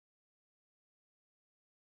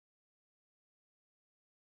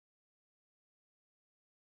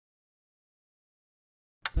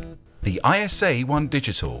the ISA-1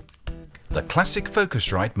 Digital, the classic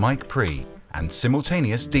Focusrite mic pre, and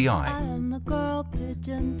simultaneous DI.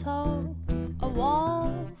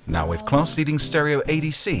 Now with class-leading stereo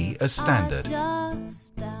ADC as standard.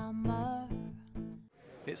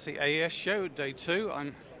 It's the AES show, day 2.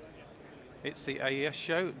 It's the AES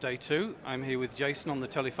show, day 2. I'm here with Jason on the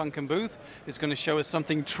Telefunken booth. He's going to show us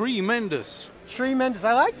something tremendous. Tremendous,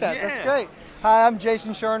 I like that, yeah. That's great. Hi, I'm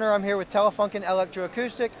Jason Scherner. I'm here with Telefunken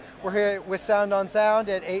Electroacoustic. We're here with Sound on Sound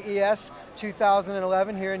at AES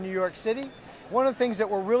 2011 here in New York City. One of the things that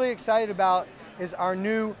we're really excited about is our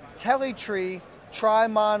new Decca Tree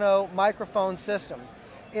tri-mono microphone system.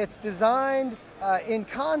 It's designed in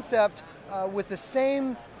concept with the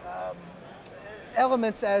same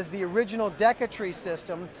elements as the original Decca Tree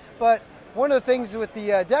system, but one of the things with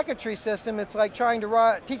the Decca Tree system, it's like trying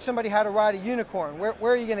to teach somebody how to ride a unicorn. Where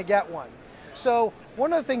are you going to get one? So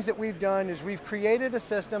one of the things that we've done is we've created a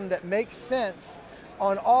system that makes sense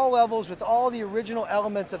on all levels with all the original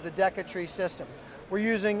elements of the Decca Tree system. We're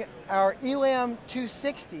using our ELAM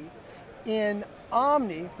 260 in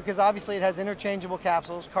Omni, because obviously it has interchangeable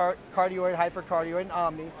capsules, cardioid, hypercardioid, and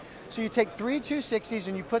Omni. So you take 3 260s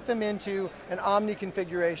and you put them into an Omni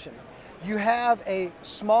configuration. You have a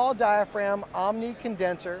small diaphragm Omni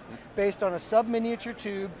condenser based on a sub-miniature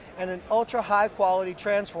tube and an ultra high quality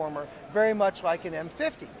transformer, very much like an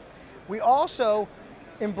M50. We also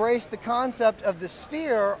embrace the concept of the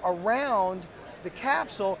sphere around the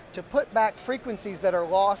capsule to put back frequencies that are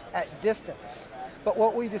lost at distance. But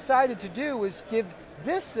what we decided to do is give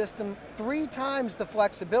this system 3 times the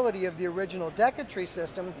flexibility of the original Decca Tree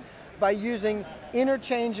system by using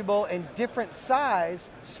interchangeable and different size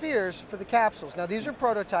spheres for the capsules. Now these are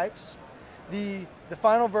prototypes. The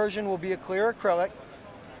final version will be a clear acrylic,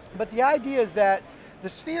 but the idea is that the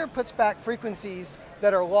sphere puts back frequencies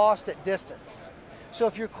that are lost at distance. So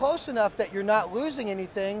if you're close enough that you're not losing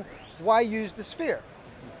anything, why use the sphere?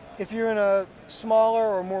 If you're in a smaller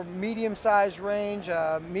or more medium-sized range,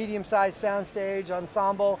 medium-sized soundstage,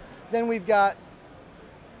 ensemble, then we've got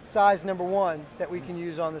size number 1 that we can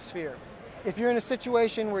use on the sphere. If you're in a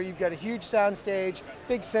situation where you've got a huge soundstage,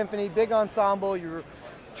 big symphony, big ensemble, you're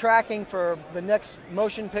tracking for the next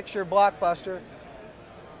motion picture blockbuster,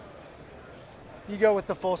 you go with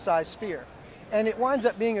the full-size sphere. And it winds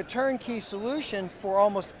up being a turnkey solution for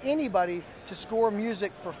almost anybody to score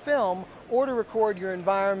music for film or to record your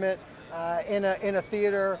environment in a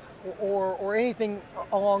theater or anything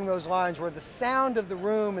along those lines, where the sound of the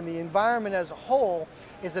room and the environment as a whole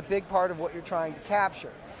is a big part of what you're trying to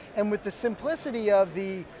capture. And with the simplicity of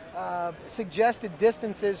the suggested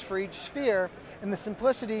distances for each sphere and the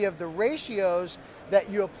simplicity of the ratios that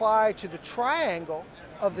you apply to the triangle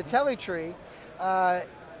of the Decca Tree,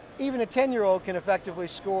 even a 10-year-old can effectively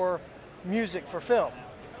score music for film.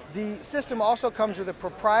 The system also comes with a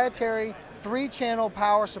proprietary 3-channel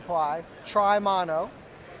power supply, tri-mono,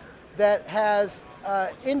 that has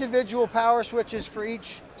individual power switches for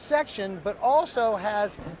each section, but also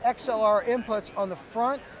has XLR inputs on the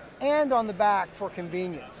front and on the back for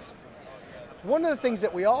convenience. One of the things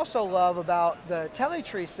that we also love about the Decca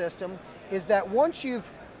Tree system is that once you've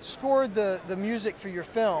scored the music for your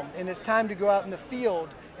film and it's time to go out in the field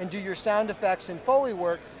and do your sound effects and Foley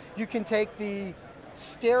work, you can take the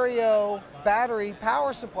stereo battery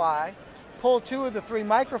power supply, pull 2 of the 3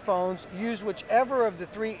 microphones, use whichever of the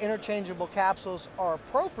 3 interchangeable capsules are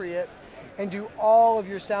appropriate, and do all of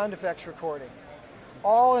your sound effects recording.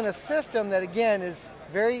 All in a system that, again, is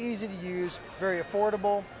very easy to use, very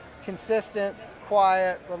affordable, consistent,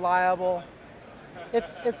 quiet, reliable.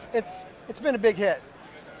 It's been a big hit.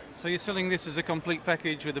 So you're selling this as a complete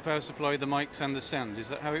package with the power supply, the mics, and the stand. Is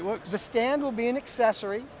that how it works? The stand will be an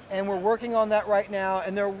accessory, and we're working on that right now.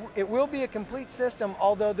 And it will be a complete system,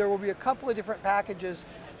 although there will be a couple of different packages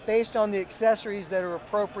based on the accessories that are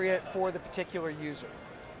appropriate for the particular user.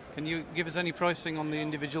 Can you give us any pricing on the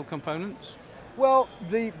individual components? Well,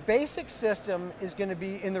 the basic system is going to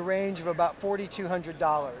be in the range of about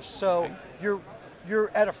 $4,200. So okay.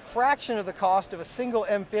 You're at a fraction of the cost of a single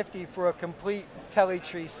M50 for a complete Decca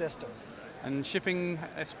Tree system. And shipping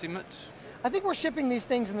estimates? I think we're shipping these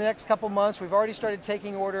things in the next couple months. We've already started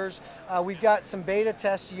taking orders. We've got some beta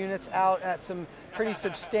test units out at some pretty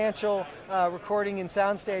substantial recording and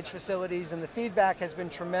soundstage facilities, and the feedback has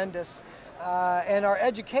been tremendous. And our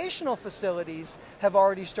educational facilities have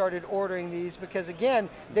already started ordering these because, again,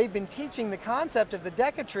 they've been teaching the concept of the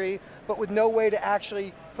Decca Tree, but with no way to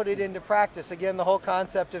actually put it into practice. Again, the whole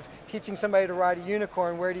concept of teaching somebody to ride a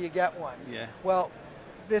unicorn, where do you get one? Yeah. Well,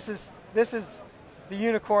 this is the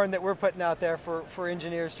unicorn that we're putting out there for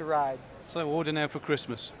engineers to ride. So order now for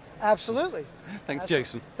Christmas. Absolutely. Thanks, Absolutely.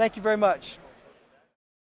 Jason. Thank you very much.